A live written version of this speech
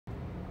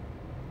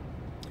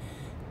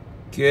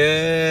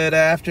Good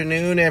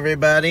afternoon,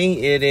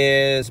 everybody. It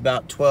is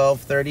about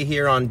 12:30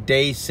 here on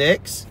day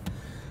 6.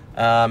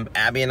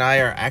 Abby and I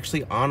are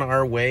actually on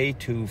our way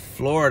to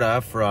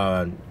Florida for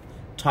a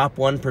top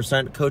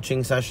 1%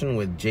 coaching session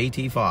with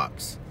JT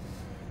Fox.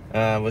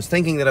 I was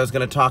thinking that I was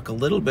going to talk a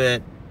little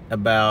bit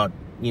about,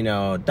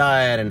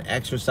 diet and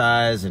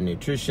exercise and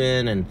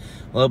nutrition and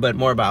a little bit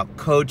more about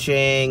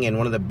coaching. And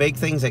one of the big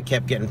things that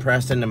kept getting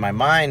pressed into my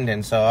mind,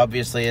 and so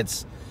obviously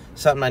it's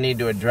something I need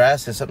to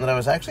address, is something that I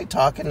was actually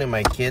talking to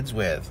my kids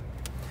with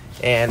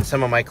and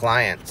some of my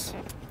clients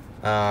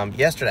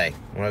yesterday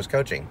when I was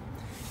coaching.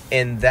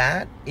 And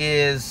that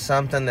is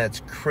something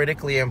that's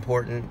critically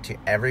important to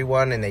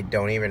everyone, and they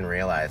don't even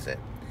realize it.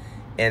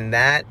 And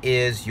that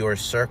is your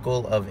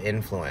circle of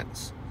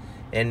influence.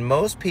 And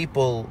most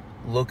people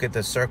look at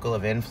the circle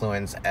of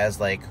influence as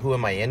like, who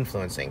am I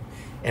influencing?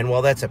 And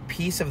while that's a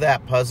piece of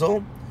that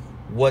puzzle,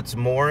 what's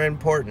more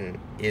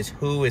important is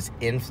who is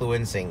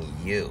influencing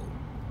you.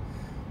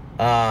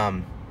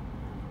 I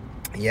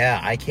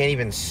can't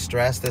even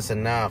stress this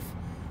enough.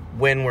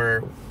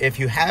 If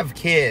you have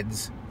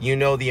kids, you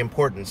know the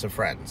importance of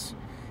friends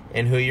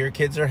and who your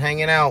kids are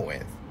hanging out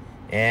with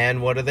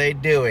and what are they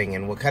doing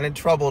and what kind of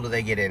trouble do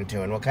they get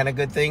into and what kind of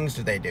good things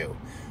do they do.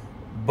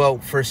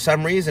 But for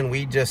some reason,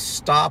 we just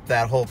stop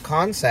that whole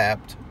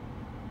concept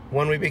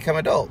when we become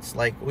adults.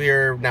 Like we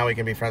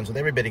can be friends with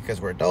everybody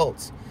because we're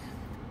adults.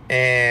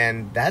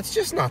 And that's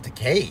just not the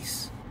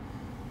case.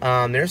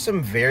 There's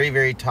some very,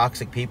 very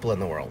toxic people in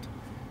the world,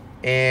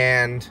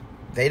 and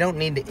they don't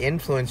need to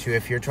influence you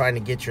if you're trying to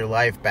get your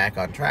life back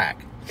on track.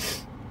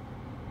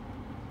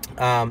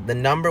 The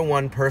number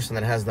one person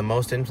that has the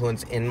most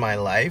influence in my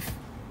life,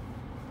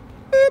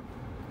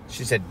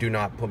 she said, do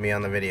not put me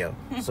on the video.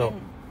 So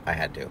I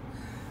had to.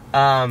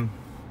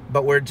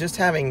 But we're just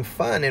having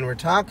fun and we're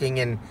talking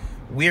and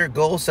we're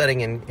goal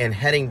setting and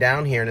heading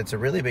down here. And it's a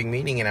really big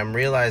meeting. And I'm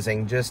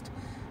realizing just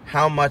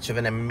how much of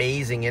an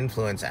amazing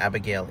influence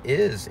Abigail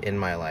is in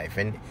my life.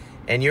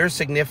 And your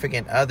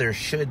significant other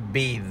should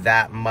be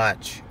that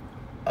much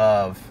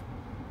of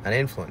an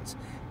influence.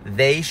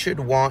 They should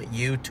want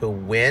you to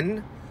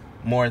win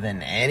more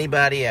than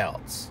anybody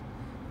else.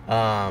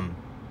 And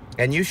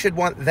you should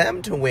want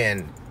them to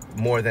win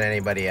more than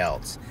anybody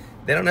else.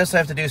 They don't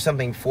necessarily have to do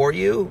something for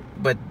you,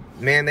 but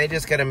man, they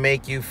just got to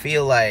make you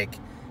feel like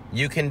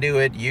you can do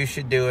it, you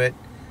should do it.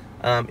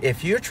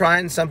 If you're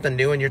trying something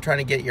new and you're trying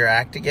to get your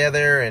act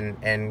together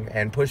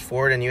and push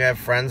forward, and you have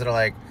friends that are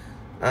like,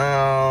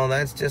 oh,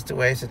 that's just a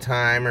waste of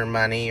time or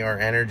money or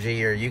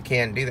energy, or you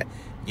can't do that,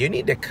 you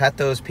need to cut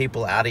those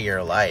people out of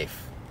your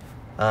life.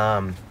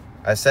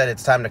 I said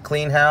it's time to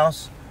clean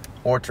house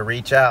or to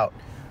reach out.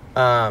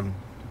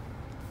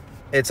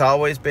 It's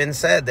always been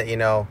said that,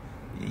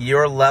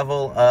 your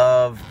level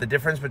of the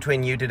difference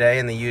between you today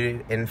and the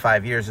you in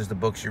 5 years is the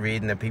books you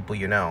read and the people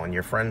you know and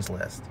your friends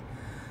list.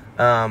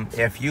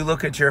 If you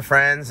look at your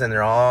friends and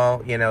they're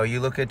all,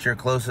 you look at your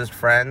closest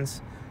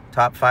friends,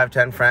 top 5,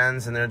 10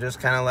 friends, and they're just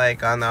kind of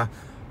like on the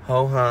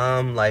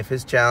ho-hum, life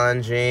is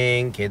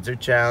challenging, kids are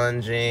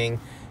challenging,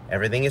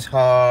 everything is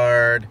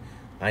hard,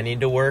 I need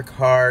to work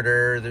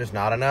harder, there's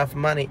not enough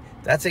money.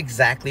 That's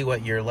exactly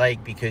what you're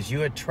like, because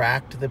you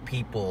attract the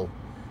people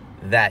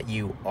that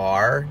you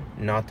are,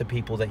 not the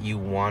people that you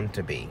want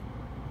to be.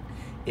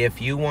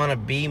 If you want to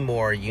be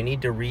more, you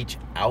need to reach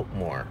out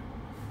more.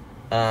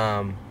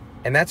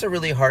 And that's a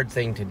really hard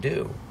thing to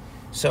do.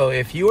 So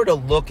if you were to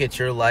look at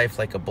your life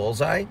like a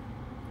bullseye,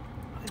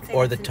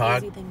 or the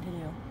target,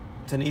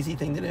 it's an easy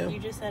thing to do. You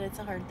just said it's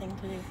a hard thing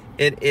to do.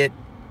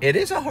 It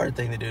is a hard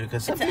thing to do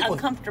because some it's an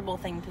uncomfortable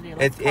thing to do.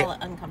 Let's call it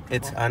uncomfortable.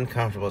 It's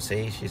uncomfortable.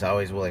 See, she's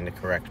always willing to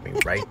correct me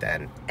right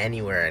then,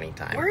 anywhere,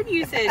 anytime. Word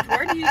usage.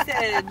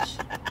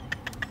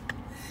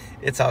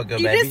 It's all good,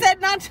 you baby. You just said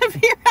not to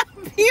be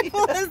around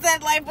people that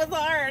said life was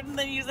hard, and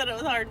then you said it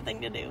was a hard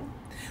thing to do.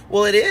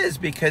 Well, it is,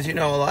 because, a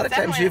lot of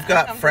times you've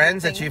got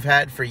friends that you've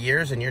had for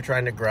years and you're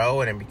trying to grow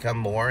and become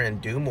more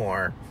and do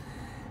more.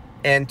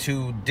 And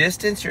to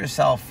distance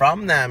yourself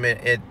from them,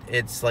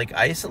 it's like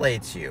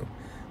isolates you.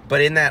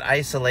 But in that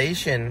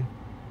isolation,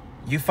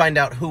 you find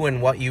out who and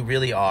what you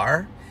really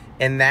are.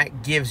 And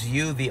that gives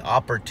you the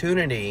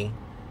opportunity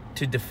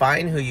to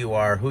define who you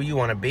are, who you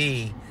want to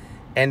be,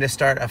 and to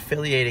start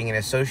affiliating and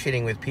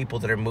associating with people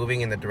that are moving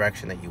in the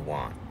direction that you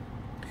want.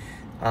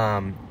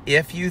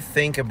 If you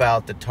think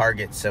about the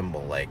target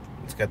symbol, like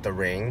it's got the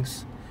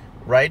rings,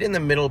 right in the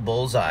middle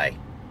bullseye,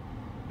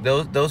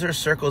 those are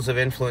circles of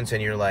influence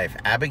in your life.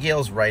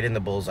 Abigail's right in the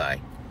bullseye.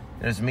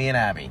 There's me and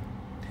Abby.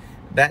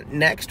 That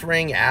next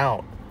ring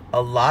out,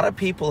 a lot of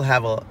people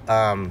have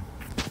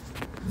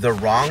the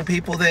wrong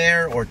people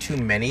there or too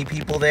many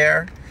people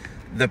there.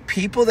 The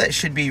people that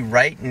should be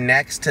right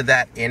next to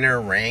that inner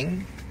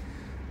ring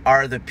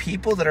are the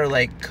people that are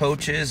like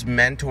coaches,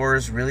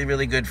 mentors, really,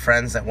 really good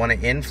friends that want to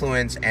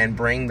influence and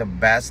bring the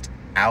best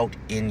out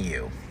in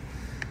you.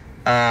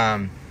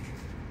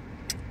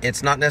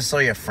 It's not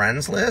necessarily a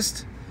friends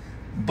list,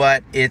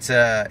 but it's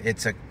a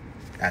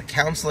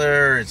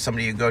counselor, it's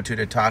somebody you go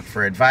to talk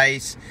for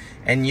advice,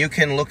 and you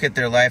can look at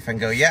their life and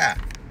go, yeah,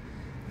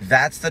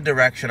 that's the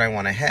direction I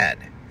want to head.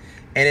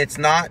 And it's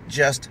not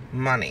just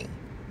money.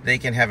 They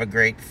can have a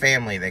great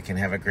family. They can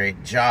have a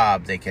great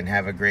job. They can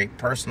have a great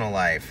personal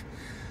life.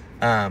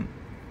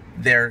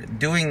 They're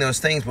doing those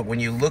things, but when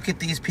you look at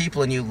these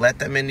people and you let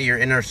them into your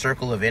inner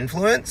circle of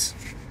influence,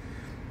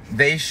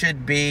 they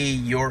should be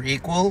your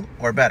equal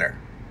or better,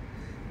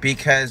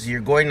 because you're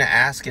going to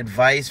ask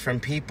advice from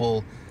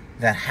people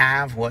that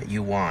have what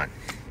you want.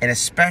 And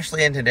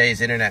especially in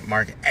today's internet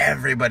market,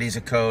 everybody's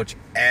a coach,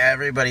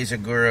 everybody's a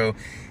guru,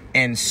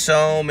 and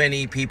so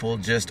many people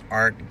just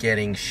aren't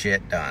getting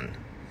shit done.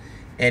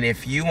 And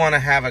if you want to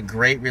have a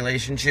great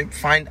relationship,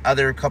 find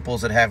other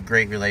couples that have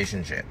great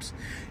relationships.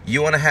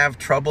 You want to have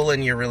trouble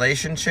in your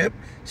relationship,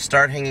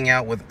 start hanging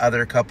out with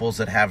other couples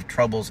that have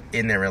troubles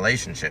in their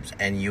relationships,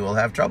 and you will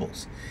have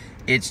troubles.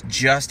 It's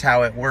just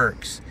how it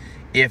works.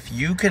 If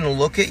you can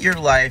look at your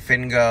life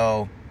and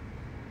go,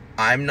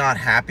 I'm not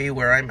happy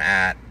where I'm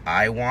at,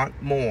 I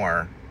want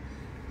more,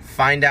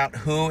 find out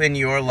who in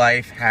your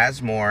life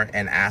has more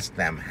and ask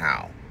them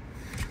how.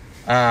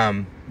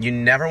 You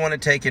never want to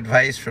take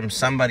advice from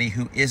somebody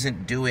who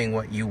isn't doing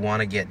what you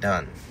want to get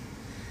done.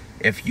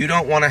 If you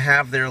don't want to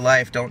have their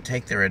life, don't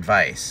take their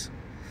advice.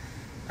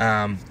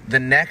 The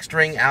next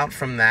ring out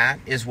from that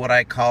is what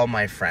I call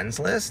my friends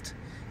list.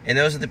 And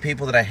those are the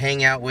people that I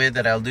hang out with,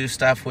 that I'll do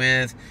stuff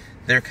with.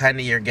 They're kind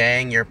of your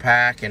gang, your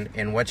pack,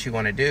 and what you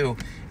want to do.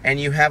 And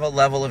you have a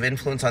level of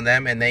influence on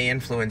them, and they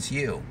influence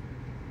you.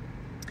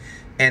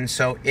 And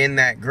so in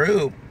that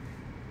group,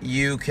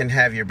 you can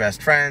have your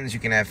best friends, you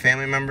can have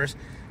family members.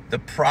 The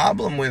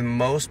problem with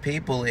most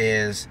people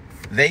is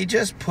they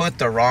just put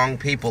the wrong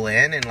people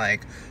in and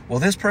like, well,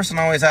 this person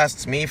always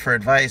asks me for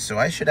advice, so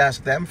I should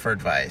ask them for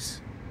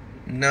advice.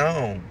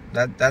 No,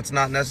 that's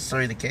not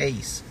necessarily the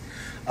case.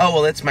 Oh,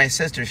 well, it's my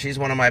sister. She's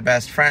one of my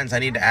best friends. I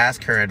need to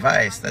ask her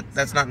advice.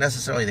 That's not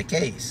necessarily the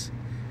case.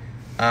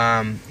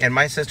 And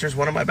my sister's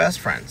one of my best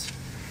friends.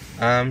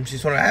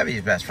 She's one of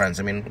Abby's best friends.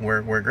 I mean,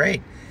 we're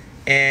great.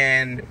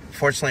 And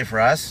fortunately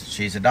for us,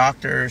 she's a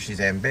doctor, she's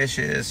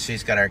ambitious,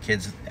 she's got our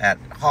kids at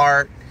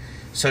heart.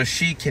 So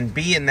she can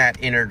be in that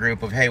inner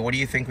group of, hey, what do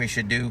you think we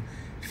should do?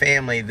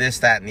 Family, this,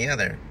 that, and the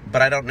other.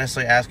 But I don't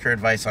necessarily ask her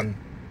advice on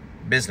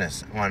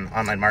business, on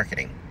online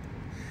marketing.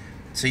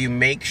 So you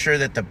make sure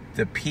that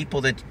the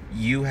people that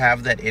you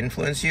have that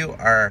influence you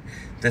are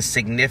the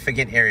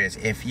significant areas.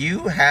 If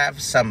you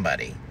have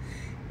somebody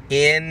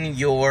in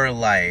your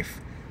life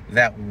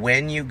that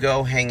when you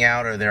go hang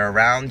out or they're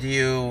around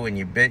you and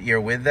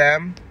you're with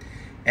them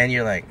and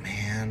you're like,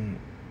 man,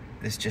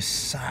 this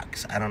just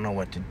sucks. I don't know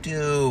what to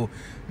do.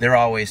 They're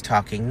always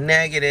talking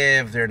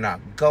negative. They're not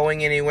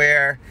going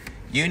anywhere.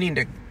 You need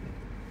to,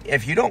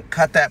 if you don't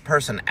cut that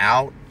person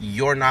out,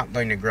 you're not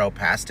going to grow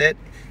past it.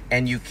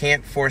 And you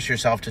can't force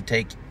yourself to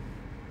take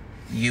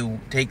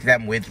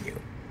them with you.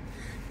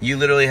 You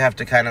literally have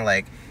to kind of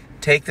like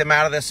take them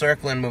out of the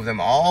circle and move them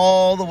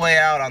all the way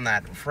out on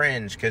that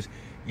fringe, because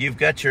you've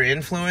got your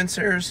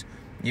influencers,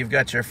 you've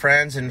got your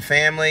friends and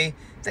family,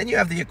 then you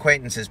have the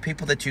acquaintances,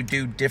 people that you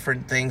do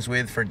different things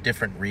with for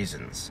different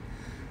reasons.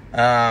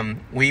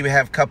 We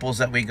have couples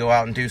that we go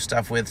out and do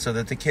stuff with so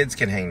that the kids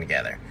can hang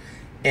together.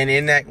 And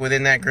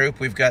within that group,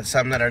 we've got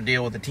some that are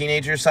deal with the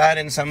teenager side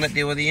and some that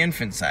deal with the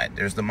infant side.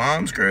 There's the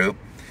mom's group,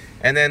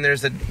 and then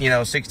there's the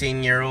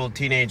 16-year-old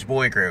teenage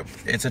boy group.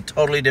 It's a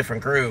totally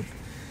different group,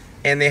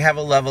 and they have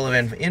a level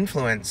of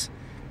influence.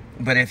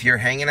 But if you're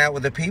hanging out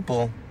with the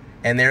people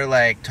and they're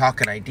like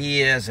talking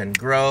ideas and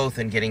growth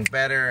and getting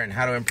better and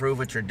how to improve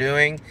what you're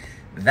doing,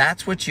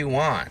 that's what you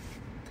want.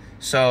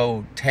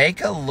 So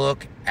take a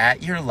look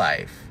at your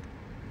life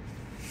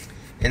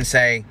and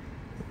say,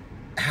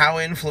 how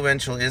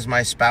influential is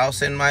my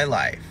spouse in my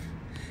life?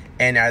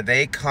 And are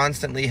they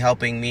constantly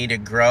helping me to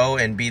grow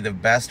and be the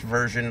best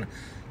version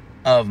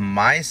of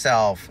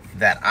myself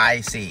that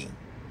I see?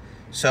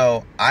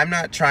 So I'm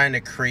not trying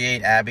to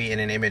create Abby in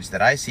an image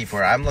that I see for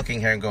her. I'm looking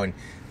here and going,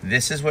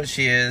 this is what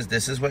she is,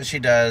 this is what she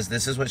does,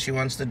 this is what she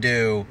wants to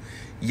do.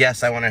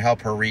 Yes, I want to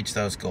help her reach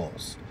those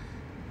goals.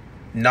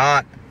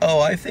 Not, oh,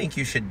 I think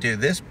you should do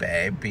this,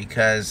 babe,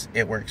 because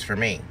it works for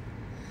me.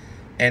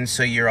 And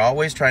so you're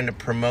always trying to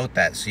promote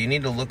that. So you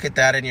need to look at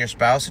that in your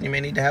spouse, and you may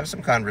need to have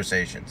some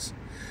conversations.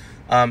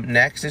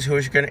 Next is who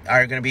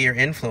are going to be your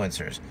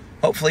influencers.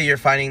 Hopefully you're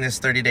finding this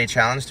 30-day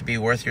challenge to be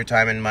worth your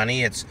time and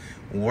money. It's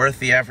worth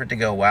the effort to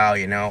go, wow,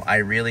 I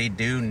really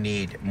do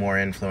need more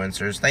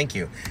influencers. Thank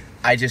you.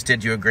 I just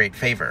did you a great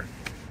favor.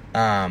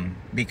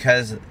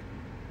 Because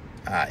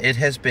it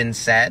has been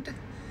said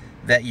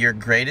that your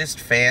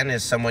greatest fan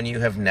is someone you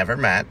have never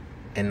met.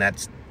 And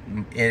it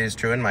is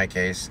true in my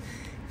case.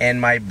 And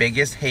my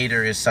biggest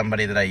hater is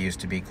somebody that I used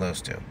to be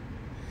close to.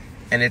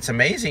 And it's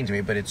amazing to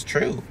me, but it's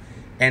true.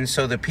 And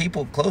so the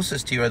people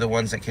closest to you are the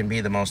ones that can be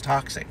the most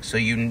toxic. So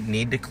you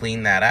need to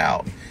clean that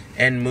out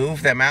and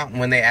move them out. And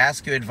when they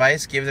ask you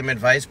advice, give them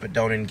advice, but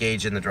don't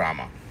engage in the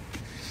drama.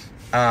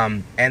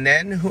 And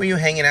then who are you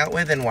hanging out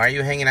with, and why are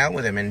you hanging out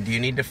with them? And do you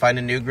need to find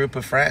a new group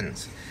of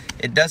friends?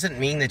 It doesn't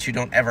mean that you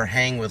don't ever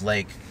hang with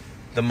like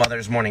the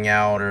Mother's Morning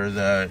Out or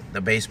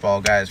the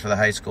baseball guys for the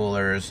high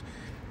schoolers.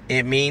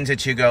 It means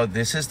that you go,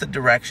 this is the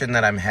direction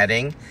that I'm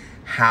heading.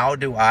 How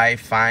do I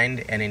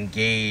find and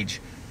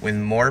engage with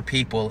more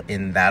people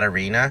in that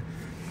arena?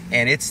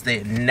 And it's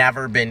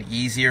never been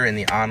easier in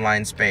the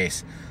online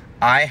space.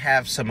 I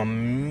have some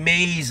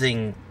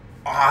amazing,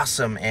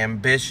 awesome,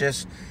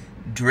 ambitious,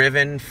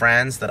 driven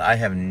friends that I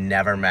have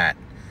never met.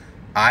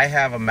 I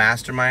have a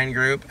mastermind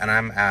group, and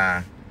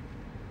I'm,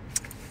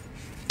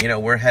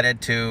 we're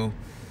headed to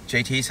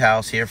JT's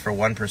house here for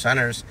One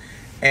Percenters,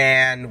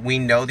 and we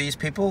know these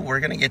people. We're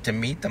going to get to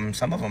meet them,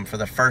 some of them, for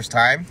the first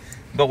time,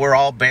 but we're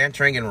all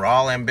bantering and we're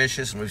all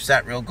ambitious, and we've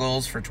set real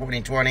goals for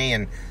 2020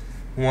 and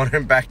want to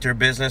impact our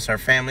business, our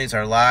families,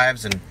 our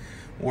lives, and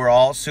we're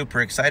all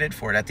super excited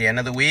for it. At the end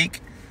of the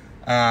week,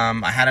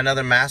 I had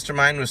another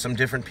mastermind with some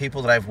different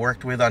people that I've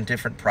worked with on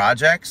different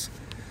projects.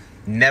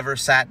 Never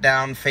sat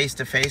down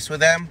face-to-face with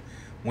them.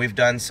 We've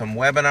done some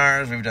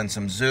webinars, we've done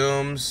some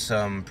Zooms,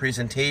 some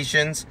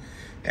presentations,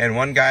 and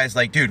one guy's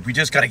like, dude, we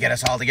just got to get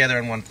us all together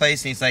in one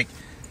place. And he's like,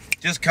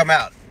 just come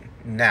out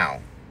now.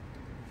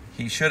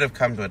 He should have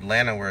come to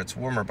Atlanta where it's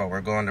warmer, but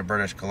we're going to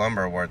British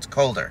Columbia where it's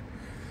colder.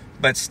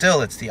 But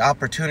still, it's the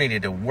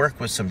opportunity to work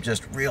with some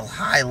just real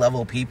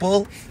high-level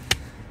people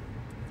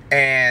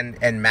and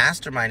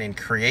mastermind and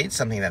create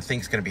something that I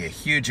think is going to be a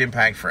huge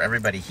impact for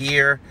everybody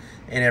here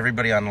and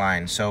everybody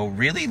online. So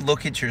really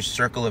look at your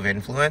circle of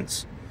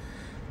influence.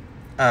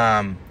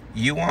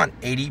 You want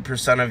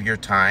 80% of your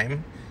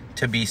time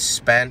to be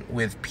spent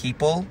with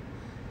people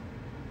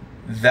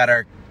that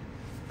are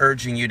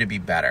urging you to be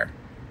better.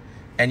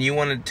 And you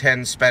want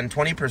to spend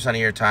 20% of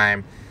your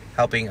time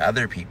helping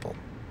other people.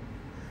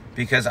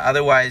 Because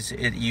otherwise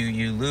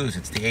you lose.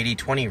 It's the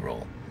 80-20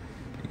 rule.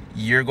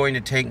 You're going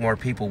to take more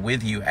people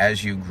with you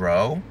as you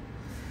grow.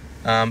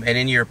 And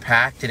in your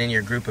pact and in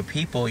your group of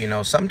people,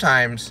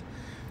 sometimes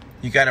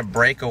you got to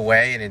break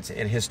away.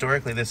 And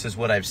historically, this is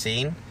what I've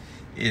seen,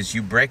 is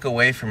you break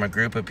away from a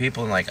group of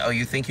people and like, oh,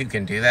 you think you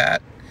can do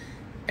that?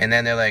 And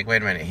then they're like,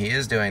 wait a minute, he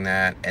is doing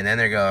that. And then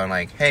they're going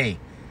like, hey,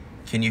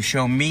 can you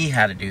show me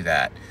how to do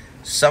that?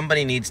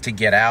 Somebody needs to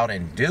get out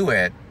and do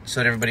it so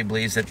that everybody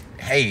believes that,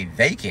 hey,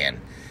 they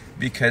can.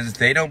 Because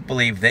they don't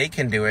believe they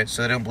can do it,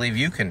 so they don't believe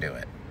you can do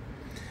it.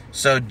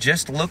 So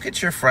just look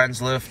at your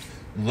friends list.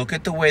 Look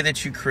at the way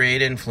that you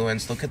create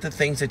influence. Look at the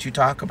things that you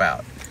talk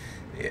about.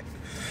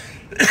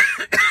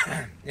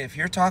 If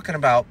you're talking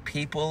about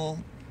people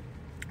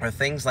or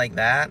things like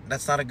that,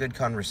 that's not a good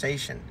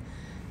conversation.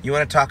 You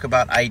want to talk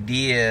about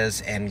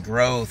ideas and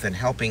growth and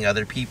helping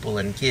other people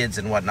and kids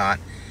and whatnot,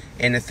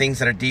 and the things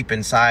that are deep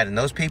inside, and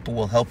those people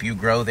will help you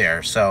grow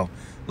there. So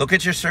look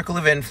at your circle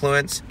of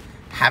influence.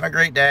 Have a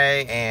great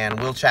day, and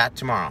we'll chat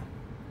tomorrow.